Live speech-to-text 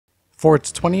For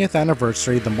its 20th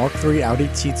anniversary, the Mark III Audi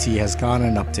TT has gotten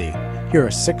an update. Here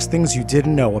are 6 things you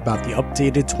didn't know about the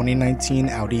updated 2019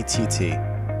 Audi TT.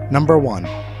 Number 1.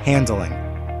 Handling.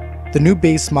 The new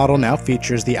base model now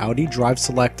features the Audi Drive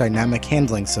Select Dynamic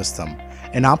Handling System,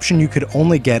 an option you could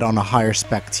only get on a higher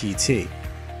spec TT.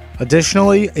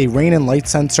 Additionally, a rain and light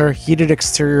sensor, heated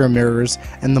exterior mirrors,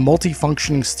 and the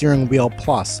multifunctioning steering wheel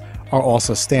plus are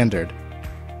also standard.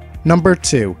 Number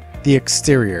 2. The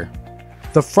exterior.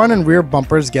 The front and rear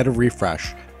bumpers get a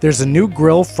refresh. There's a new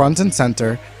grille front and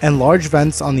center, and large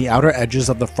vents on the outer edges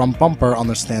of the front bumper on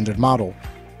the standard model.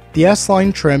 The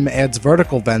S-Line trim adds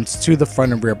vertical vents to the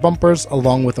front and rear bumpers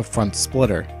along with a front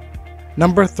splitter.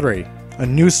 Number 3. A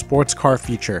new sports car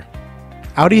feature.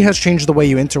 Audi has changed the way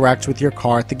you interact with your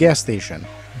car at the gas station.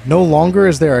 No longer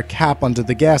is there a cap under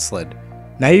the gas lid.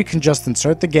 Now you can just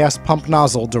insert the gas pump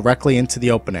nozzle directly into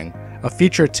the opening, a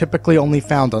feature typically only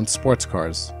found on sports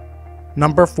cars.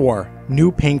 Number 4.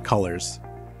 New paint colors.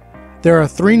 There are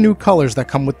 3 new colors that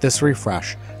come with this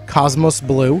refresh: Cosmos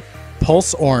Blue,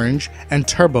 Pulse Orange, and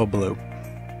Turbo Blue.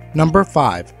 Number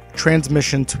 5.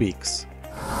 Transmission tweaks.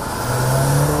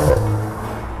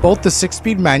 Both the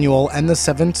 6-speed manual and the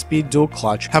 7-speed dual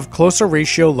clutch have closer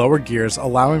ratio lower gears,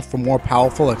 allowing for more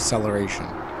powerful acceleration.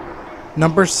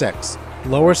 Number 6.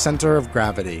 Lower center of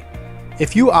gravity.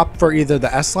 If you opt for either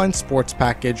the S-Line Sports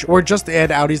package or just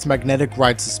add Audi's magnetic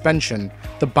ride suspension,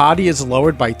 the body is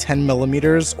lowered by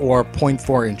 10mm or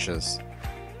 0.4 inches.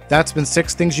 That's been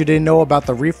 6 things you didn't know about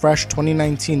the refreshed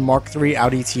 2019 Mark III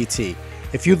Audi TT.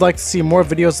 If you'd like to see more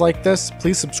videos like this,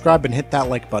 please subscribe and hit that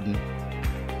like button.